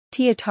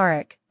Tia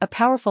Tariq, a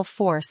powerful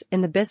force in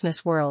the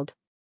business world.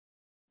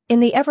 In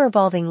the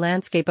ever-evolving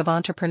landscape of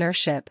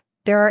entrepreneurship,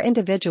 there are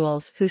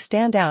individuals who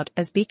stand out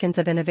as beacons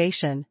of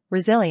innovation,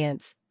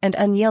 resilience, and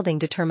unyielding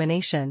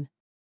determination.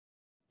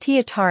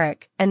 Tia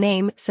Tariq, a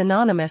name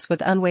synonymous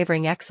with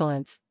unwavering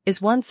excellence,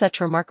 is one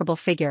such remarkable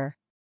figure.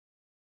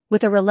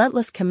 With a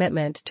relentless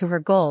commitment to her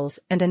goals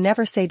and a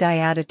never-say-die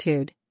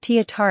attitude,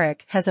 Tia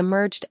Tariq has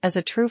emerged as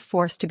a true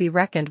force to be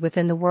reckoned with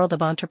in the world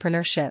of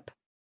entrepreneurship.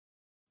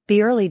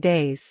 The early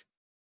days.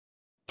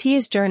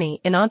 Tia's journey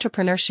in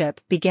entrepreneurship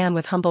began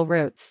with humble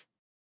roots.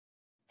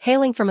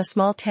 Hailing from a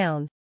small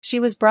town, she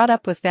was brought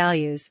up with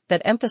values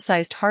that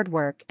emphasized hard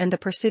work and the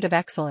pursuit of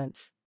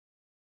excellence.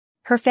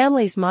 Her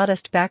family's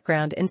modest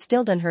background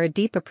instilled in her a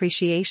deep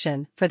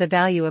appreciation for the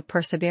value of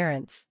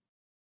perseverance.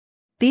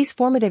 These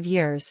formative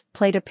years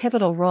played a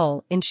pivotal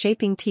role in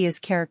shaping Tia's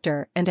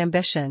character and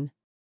ambition.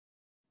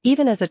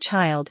 Even as a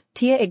child,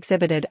 Tia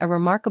exhibited a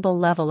remarkable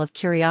level of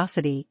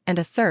curiosity and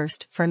a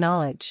thirst for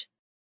knowledge.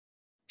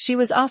 She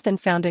was often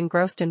found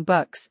engrossed in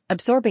books,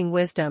 absorbing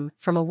wisdom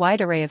from a wide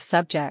array of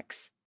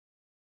subjects.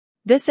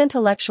 This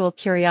intellectual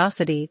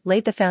curiosity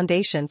laid the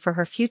foundation for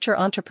her future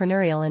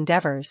entrepreneurial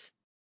endeavors.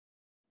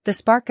 The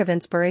spark of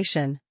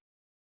inspiration.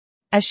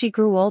 As she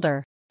grew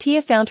older,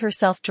 Tia found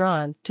herself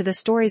drawn to the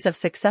stories of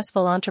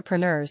successful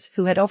entrepreneurs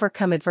who had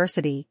overcome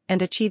adversity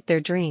and achieved their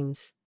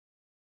dreams.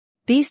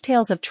 These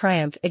tales of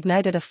triumph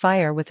ignited a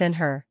fire within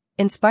her,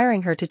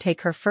 inspiring her to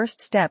take her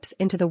first steps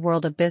into the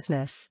world of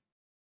business.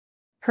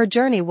 Her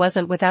journey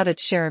wasn't without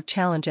its share of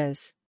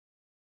challenges.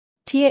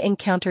 Tia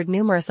encountered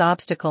numerous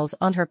obstacles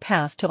on her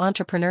path to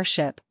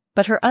entrepreneurship,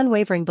 but her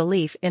unwavering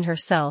belief in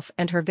herself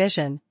and her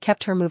vision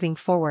kept her moving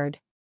forward.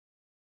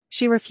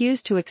 She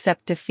refused to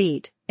accept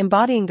defeat,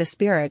 embodying the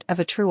spirit of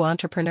a true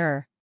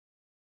entrepreneur.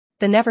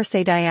 The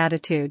never-say-die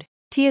attitude.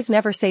 Tia's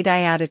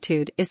never-say-die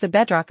attitude is the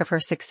bedrock of her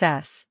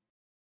success.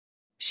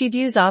 She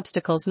views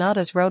obstacles not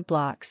as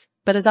roadblocks,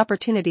 but as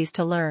opportunities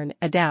to learn,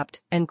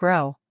 adapt, and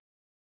grow.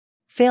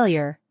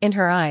 Failure, in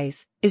her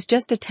eyes, is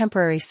just a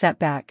temporary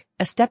setback,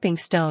 a stepping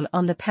stone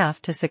on the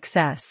path to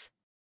success.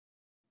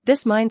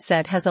 This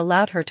mindset has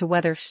allowed her to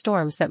weather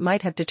storms that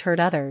might have deterred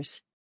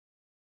others.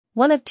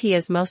 One of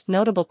Tia's most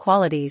notable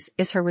qualities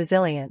is her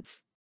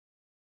resilience.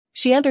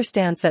 She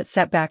understands that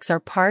setbacks are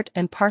part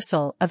and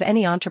parcel of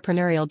any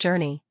entrepreneurial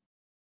journey.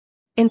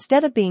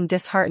 Instead of being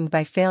disheartened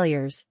by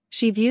failures,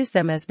 she views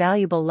them as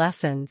valuable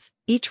lessons,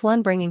 each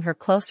one bringing her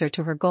closer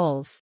to her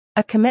goals.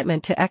 A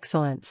commitment to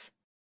excellence.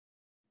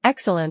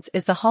 Excellence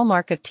is the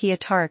hallmark of Tia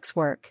Tariq's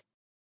work.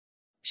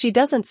 She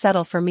doesn't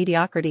settle for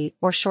mediocrity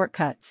or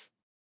shortcuts.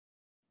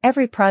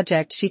 Every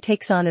project she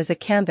takes on is a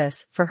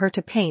canvas for her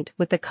to paint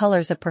with the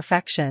colors of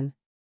perfection.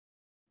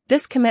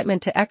 This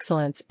commitment to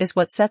excellence is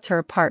what sets her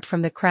apart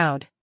from the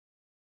crowd.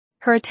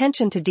 Her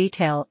attention to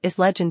detail is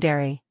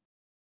legendary.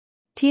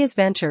 Tia's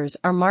ventures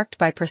are marked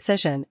by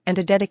precision and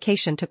a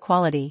dedication to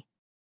quality.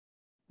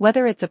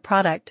 Whether it's a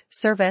product,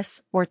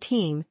 service, or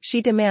team, she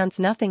demands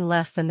nothing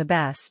less than the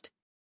best.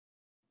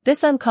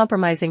 This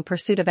uncompromising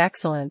pursuit of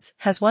excellence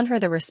has won her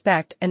the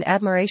respect and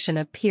admiration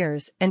of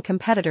peers and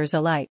competitors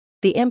alike.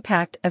 The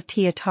impact of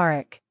Tia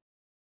Tariq.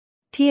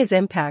 Tia's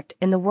impact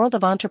in the world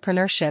of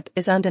entrepreneurship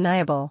is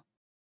undeniable.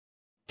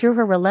 Through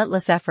her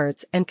relentless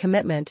efforts and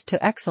commitment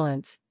to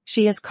excellence,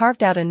 she has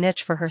carved out a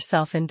niche for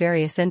herself in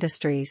various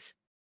industries.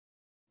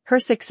 Her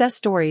success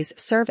stories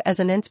serve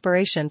as an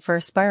inspiration for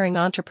aspiring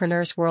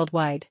entrepreneurs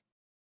worldwide.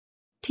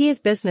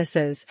 Tia's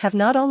businesses have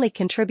not only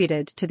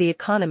contributed to the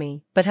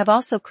economy but have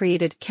also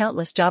created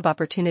countless job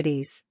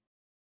opportunities.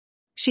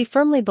 She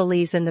firmly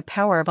believes in the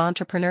power of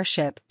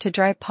entrepreneurship to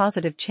drive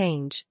positive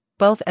change,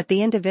 both at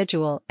the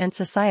individual and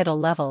societal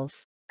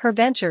levels. Her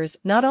ventures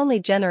not only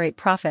generate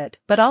profit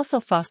but also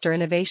foster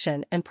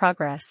innovation and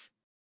progress.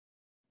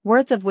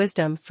 Words of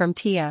wisdom from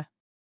Tia.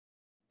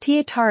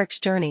 Tia Tariq's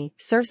journey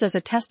serves as a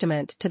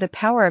testament to the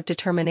power of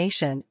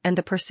determination and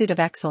the pursuit of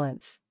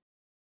excellence.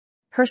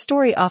 Her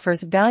story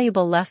offers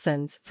valuable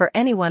lessons for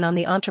anyone on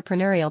the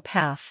entrepreneurial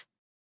path.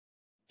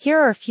 Here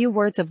are a few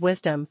words of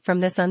wisdom from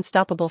this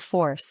unstoppable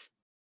force.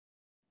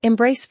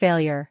 Embrace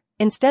failure.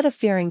 Instead of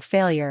fearing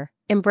failure,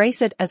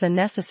 embrace it as a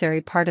necessary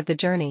part of the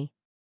journey.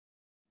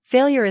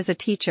 Failure is a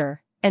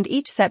teacher, and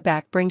each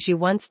setback brings you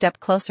one step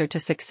closer to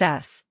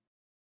success.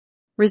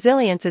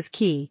 Resilience is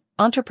key.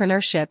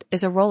 Entrepreneurship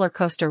is a roller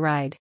coaster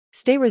ride.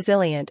 Stay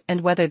resilient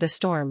and weather the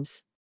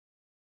storms.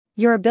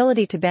 Your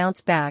ability to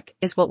bounce back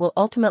is what will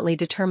ultimately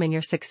determine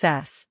your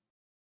success.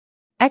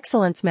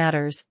 Excellence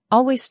matters.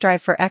 Always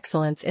strive for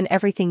excellence in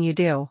everything you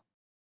do.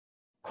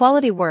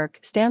 Quality work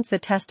stands the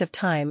test of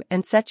time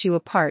and sets you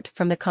apart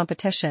from the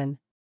competition.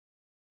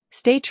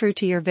 Stay true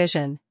to your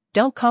vision.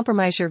 Don't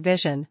compromise your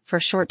vision for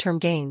short-term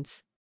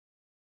gains.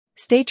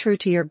 Stay true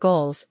to your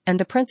goals and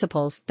the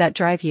principles that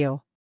drive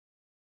you.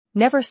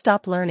 Never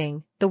stop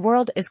learning. The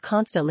world is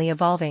constantly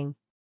evolving.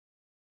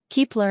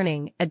 Keep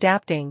learning,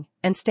 adapting,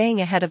 and staying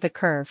ahead of the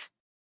curve.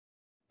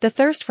 The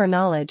thirst for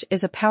knowledge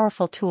is a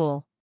powerful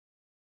tool.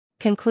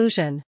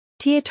 Conclusion.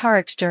 Tia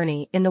Tariq's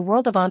journey in the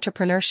world of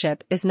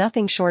entrepreneurship is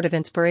nothing short of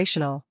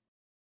inspirational.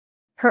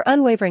 Her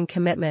unwavering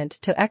commitment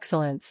to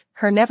excellence,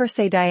 her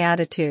never-say-die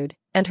attitude,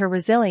 and her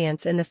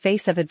resilience in the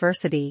face of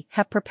adversity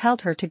have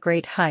propelled her to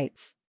great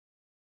heights.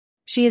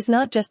 She is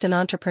not just an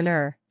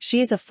entrepreneur,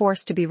 she is a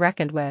force to be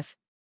reckoned with.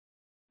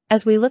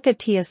 As we look at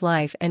Tia's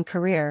life and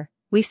career,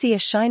 we see a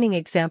shining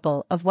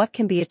example of what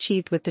can be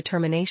achieved with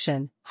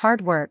determination, hard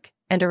work,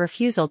 and a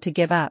refusal to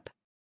give up.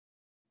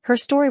 Her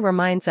story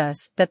reminds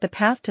us that the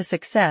path to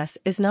success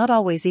is not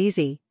always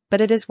easy,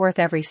 but it is worth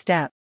every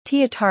step.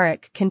 Tia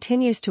Tariq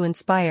continues to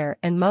inspire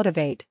and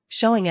motivate,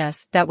 showing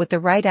us that with the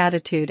right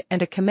attitude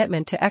and a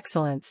commitment to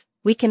excellence,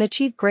 we can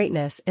achieve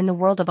greatness in the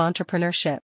world of entrepreneurship.